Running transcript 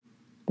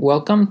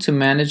Welcome to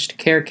Managed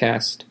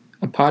Carecast,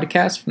 a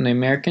podcast from the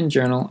American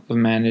Journal of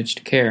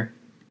Managed Care.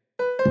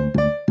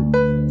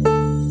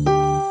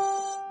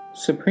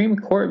 Supreme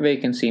Court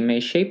vacancy may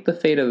shape the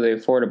fate of the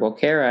Affordable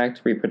Care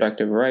Act,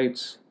 reproductive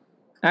rights.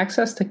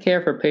 Access to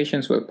care for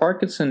patients with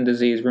Parkinson's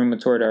disease,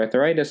 rheumatoid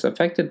arthritis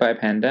affected by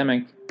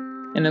pandemic,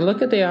 and a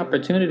look at the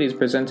opportunities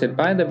presented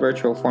by the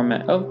virtual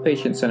format of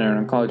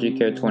Patient-Centered Oncology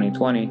Care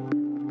 2020.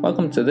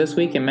 Welcome to This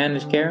Week in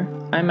Managed Care.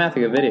 I'm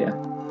Matthew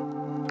Gavidia.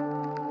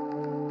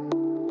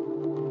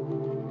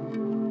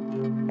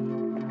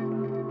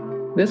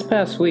 This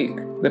past week,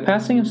 the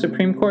passing of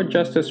Supreme Court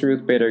Justice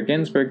Ruth Bader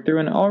Ginsburg threw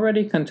an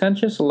already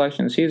contentious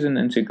election season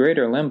into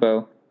greater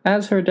limbo,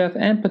 as her death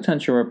and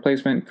potential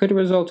replacement could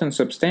result in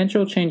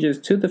substantial changes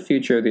to the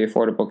future of the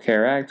Affordable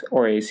Care Act,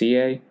 or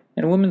ACA,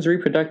 and women's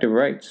reproductive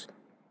rights.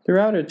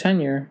 Throughout her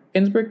tenure,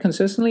 Ginsburg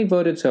consistently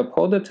voted to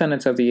uphold the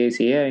tenets of the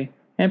ACA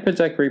and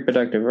protect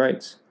reproductive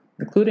rights,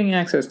 including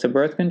access to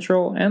birth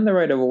control and the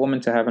right of a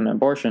woman to have an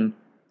abortion,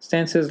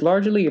 stances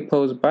largely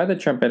opposed by the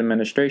Trump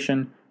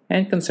administration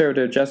and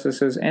conservative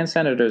justices and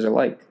senators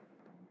alike.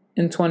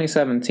 In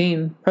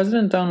 2017,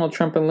 President Donald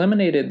Trump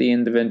eliminated the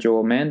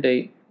individual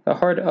mandate, the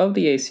heart of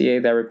the ACA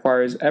that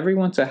requires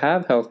everyone to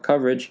have health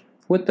coverage,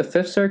 with the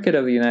Fifth Circuit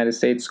of the United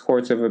States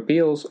Courts of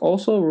Appeals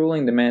also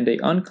ruling the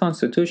mandate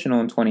unconstitutional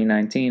in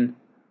 2019.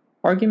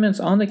 Arguments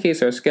on the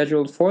case are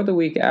scheduled for the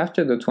week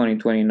after the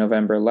 2020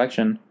 November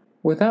election.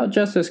 Without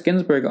Justice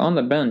Ginsburg on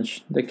the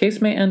bench, the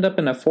case may end up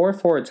in a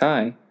 4-4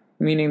 tie,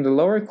 meaning the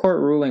lower court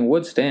ruling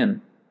would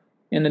stand.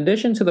 In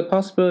addition to the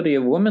possibility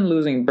of women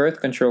losing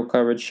birth control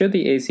coverage should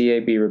the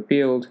ACA be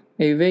repealed,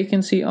 a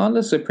vacancy on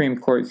the Supreme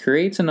Court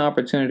creates an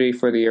opportunity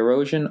for the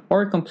erosion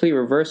or complete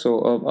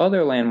reversal of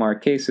other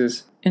landmark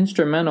cases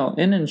instrumental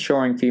in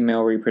ensuring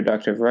female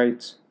reproductive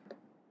rights.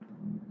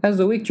 As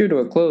the week drew to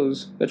a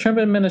close, the Trump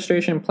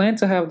administration planned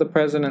to have the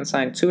president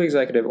sign 2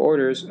 executive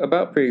orders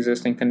about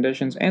pre-existing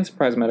conditions and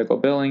surprise medical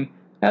billing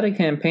at a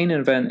campaign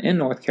event in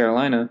North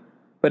Carolina,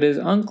 but it is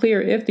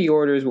unclear if the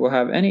orders will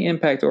have any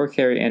impact or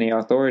carry any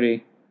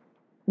authority.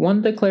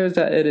 One declares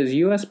that it is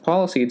U.S.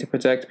 policy to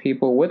protect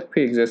people with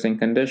pre-existing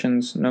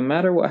conditions no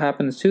matter what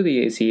happens to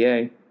the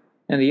ACA,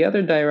 and the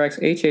other directs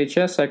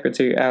HHS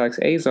Secretary Alex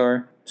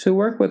Azar to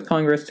work with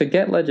Congress to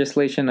get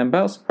legislation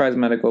about surprise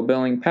medical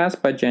billing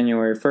passed by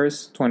January 1,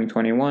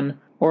 2021,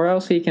 or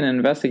else he can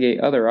investigate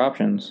other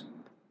options.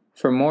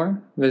 For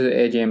more, visit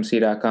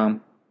ajmc.com.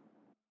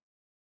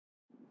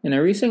 In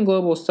a recent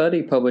global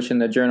study published in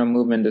the journal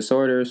Movement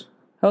Disorders,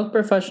 health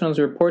professionals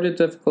reported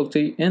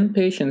difficulty in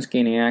patients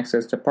gaining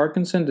access to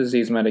Parkinson's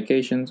disease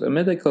medications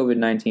amid the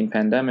COVID-19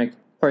 pandemic,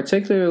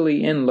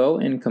 particularly in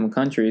low-income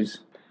countries.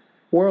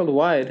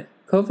 Worldwide,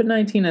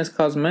 COVID-19 has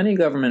caused many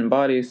government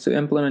bodies to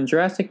implement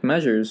drastic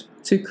measures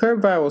to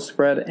curb viral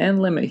spread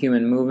and limit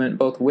human movement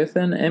both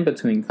within and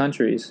between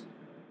countries.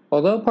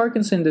 Although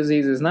Parkinson's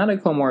disease is not a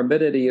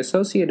comorbidity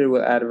associated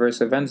with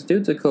adverse events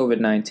due to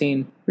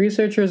COVID-19,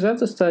 researchers of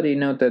the study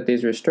note that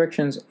these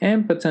restrictions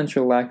and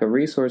potential lack of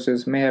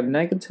resources may have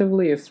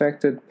negatively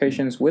affected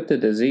patients with the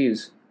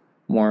disease.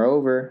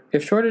 Moreover,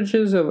 if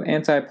shortages of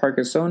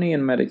anti-Parkinsonian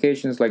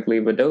medications like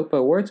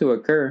levodopa were to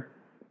occur,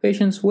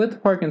 patients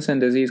with Parkinson's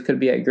disease could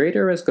be at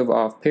greater risk of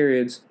off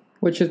periods,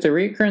 which is the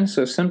recurrence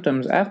of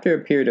symptoms after a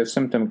period of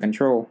symptom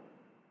control.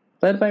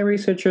 Led by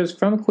researchers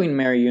from Queen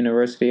Mary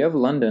University of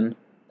London,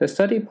 the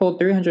study polled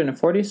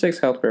 346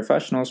 health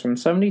professionals from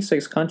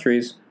 76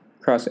 countries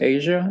across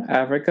Asia,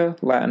 Africa,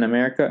 Latin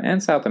America,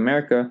 and South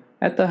America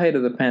at the height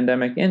of the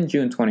pandemic in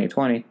June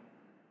 2020.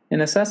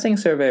 In assessing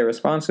survey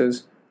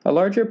responses, a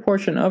larger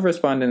portion of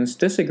respondents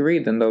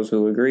disagreed than those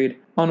who agreed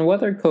on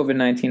whether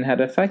COVID-19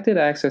 had affected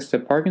access to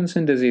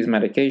Parkinson's disease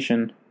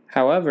medication.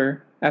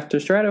 However, after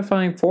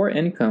stratifying for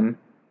income,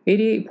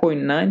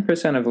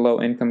 88.9% of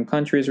low-income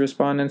countries'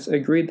 respondents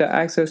agreed that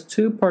access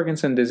to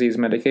Parkinson's disease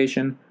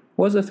medication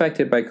was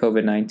affected by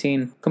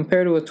COVID-19,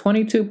 compared with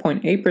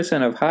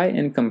 22.8% of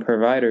high-income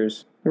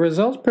providers. The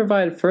results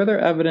provide further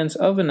evidence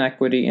of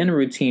inequity in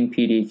routine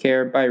PD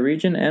care by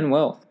region and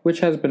wealth, which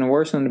has been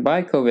worsened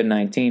by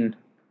COVID-19,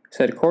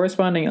 said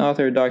corresponding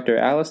author Dr.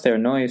 Alastair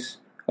Noyce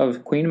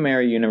of Queen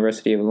Mary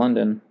University of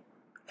London.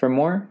 For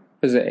more,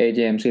 visit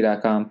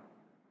ajmc.com.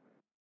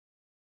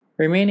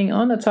 Remaining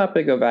on the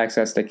topic of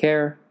access to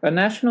care, a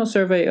national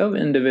survey of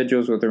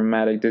individuals with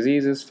rheumatic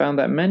diseases found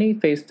that many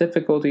face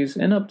difficulties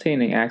in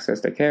obtaining access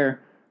to care,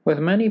 with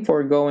many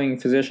foregoing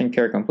physician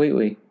care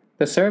completely.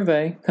 The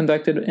survey,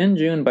 conducted in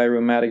June by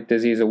Rheumatic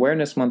Disease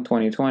Awareness Month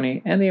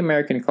 2020 and the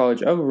American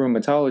College of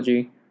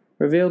Rheumatology,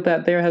 revealed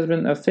that there has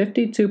been a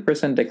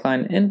 52%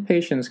 decline in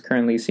patients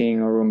currently seeing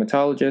a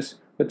rheumatologist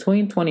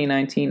between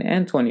 2019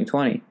 and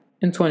 2020.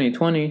 In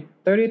 2020,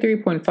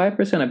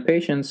 33.5% of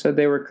patients said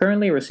they were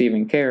currently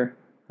receiving care,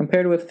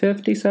 compared with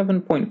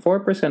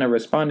 57.4% of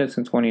respondents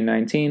in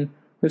 2019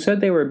 who said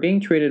they were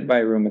being treated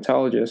by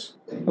rheumatologists.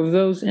 Of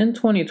those in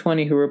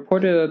 2020 who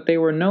reported that they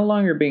were no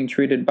longer being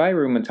treated by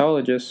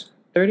rheumatologists,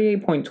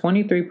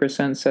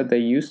 38.23% said they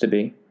used to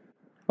be.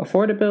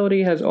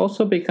 Affordability has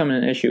also become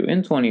an issue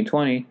in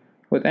 2020,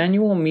 with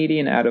annual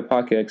median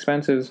out-of-pocket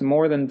expenses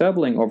more than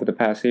doubling over the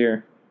past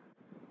year.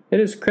 It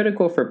is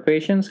critical for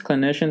patients,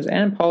 clinicians,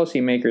 and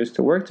policymakers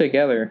to work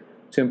together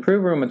to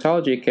improve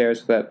rheumatology care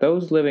so that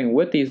those living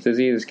with these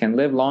diseases can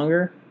live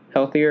longer,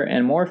 healthier,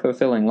 and more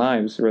fulfilling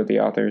lives, wrote the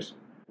authors.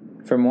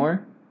 For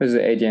more,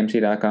 visit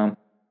ajmc.com.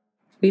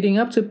 Leading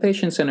up to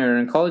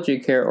Patient-Centered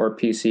Oncology Care, or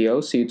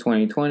PCOC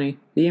 2020,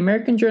 the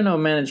American Journal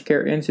of Managed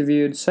Care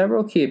interviewed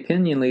several key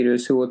opinion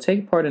leaders who will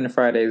take part in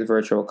Friday's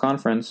virtual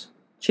conference.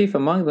 Chief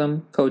among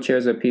them,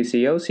 co-chairs of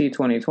PCOC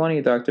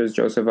 2020 Drs.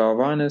 Joseph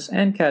Alvarez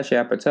and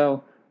Kashya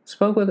Patel,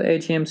 spoke with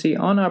AJMC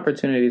on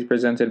opportunities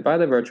presented by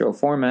the virtual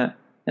format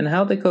and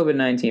how the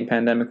COVID-19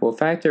 pandemic will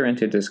factor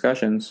into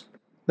discussions.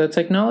 The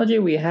technology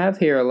we have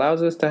here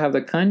allows us to have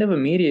the kind of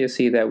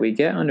immediacy that we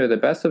get under the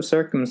best of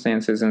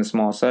circumstances in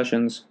small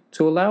sessions,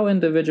 to allow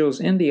individuals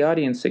in the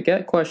audience to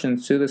get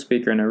questions to the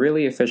speaker in a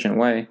really efficient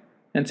way,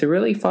 and to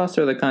really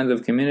foster the kinds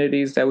of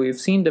communities that we've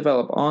seen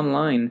develop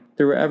online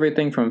through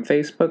everything from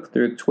Facebook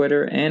through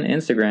Twitter and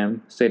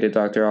Instagram, stated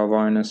Dr.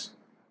 Alvarez.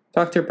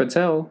 Dr.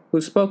 Patel,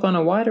 who spoke on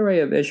a wide array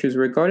of issues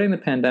regarding the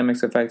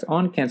pandemic's effect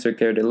on cancer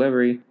care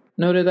delivery,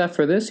 noted that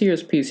for this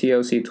year's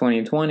PCOC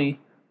 2020,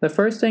 the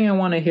first thing I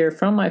want to hear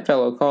from my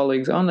fellow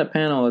colleagues on the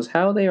panel is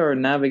how they are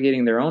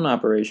navigating their own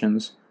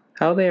operations,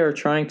 how they are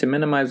trying to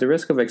minimize the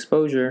risk of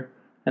exposure,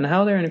 and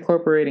how they're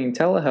incorporating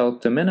telehealth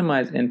to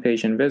minimize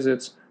inpatient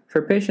visits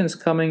for patients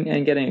coming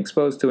and getting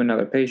exposed to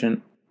another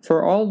patient.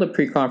 For all the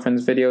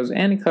pre-conference videos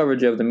and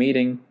coverage of the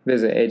meeting,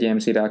 visit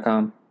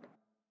ajmc.com.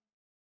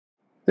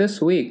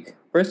 This week,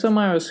 Bristol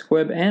Myers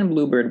Squibb and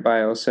Bluebird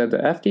Bio said the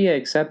FDA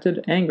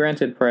accepted and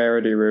granted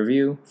priority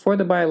review for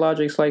the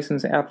biologics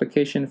license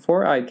application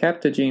for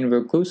icaptogene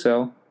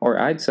vilclucel, or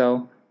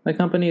IDCEL, the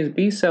company's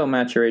B-cell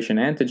maturation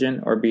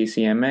antigen, or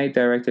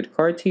BCMA-directed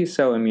CAR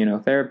T-cell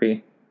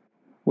immunotherapy.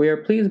 We are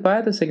pleased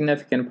by the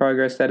significant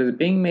progress that is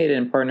being made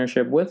in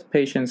partnership with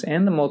patients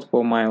and the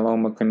multiple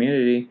myeloma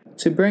community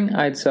to bring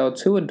IDCEL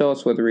to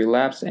adults with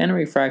relapsed and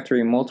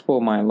refractory multiple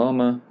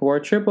myeloma who are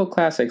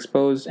triple-class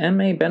exposed and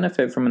may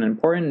benefit from an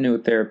important new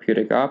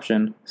therapeutic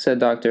option, said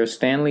Dr.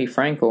 Stanley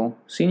Frankel,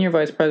 Senior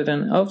Vice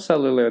President of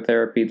Cellular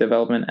Therapy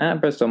Development at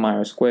Bristol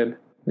Myers Squibb.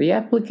 The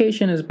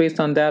application is based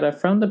on data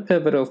from the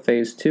pivotal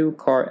Phase 2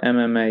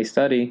 CAR-MMA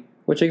study,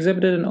 which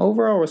exhibited an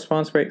overall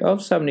response rate of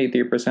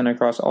 73%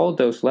 across all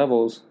dose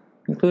levels,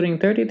 including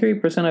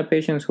 33% of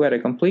patients who had a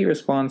complete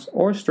response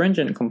or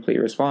stringent complete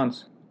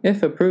response.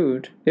 If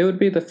approved, it would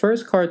be the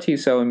first CAR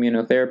T-cell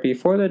immunotherapy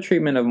for the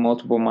treatment of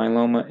multiple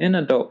myeloma in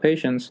adult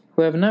patients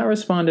who have not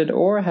responded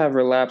or have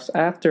relapsed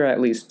after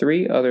at least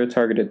 3 other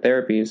targeted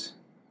therapies.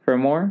 For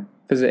more,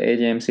 visit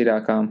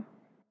ajmc.com.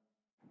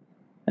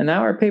 And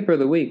now our paper of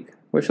the week,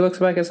 which looks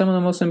back at some of the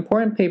most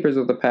important papers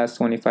of the past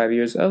 25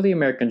 years of the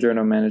American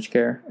Journal of Managed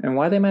Care and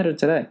why they matter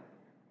today.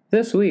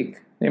 This week,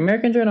 the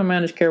American Journal of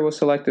Managed Care will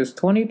select its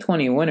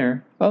 2020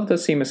 winner of the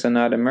Seema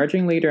Sanat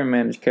Emerging Leader in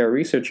Managed Care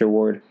Research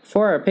Award.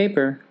 For our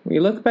paper, we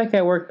look back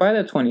at work by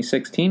the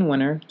 2016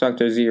 winner,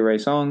 Dr. Zhiwei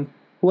Song,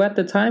 who at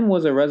the time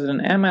was a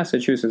resident at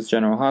Massachusetts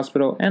General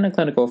Hospital and a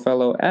clinical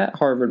fellow at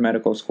Harvard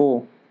Medical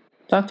School.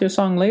 Dr.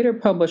 Song later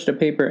published a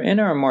paper in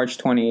our March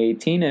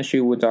 2018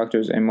 issue with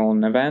Drs. Emil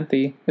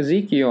Navanthi,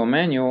 Ezekiel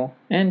Emanuel,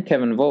 and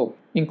Kevin Volk,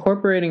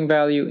 incorporating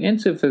value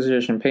into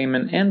physician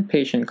payment and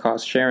patient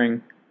cost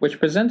sharing, which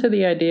presented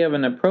the idea of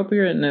an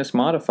appropriateness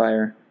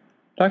modifier.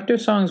 Dr.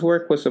 Song's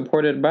work was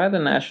supported by the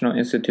National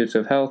Institutes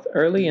of Health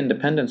Early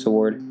Independence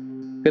Award.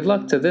 Good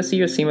luck to this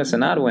year's Seema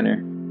Sanat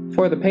winner.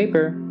 For the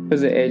paper,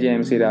 visit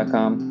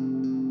ajmc.com.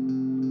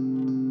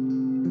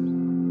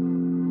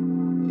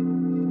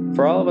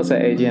 For all of us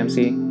at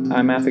AJMC,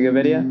 I'm Matthew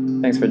Gavidia.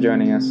 Thanks for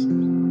joining us.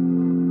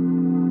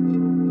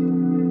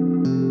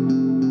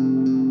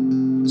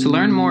 To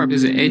learn more,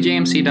 visit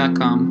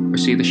ajmc.com or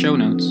see the show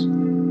notes.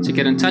 To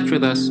get in touch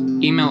with us,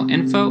 email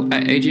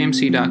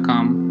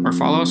info@ajmc.com or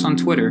follow us on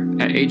Twitter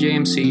at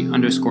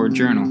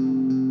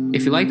ajmc_journal.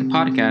 If you like the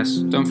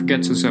podcast, don't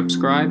forget to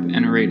subscribe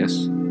and rate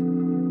us.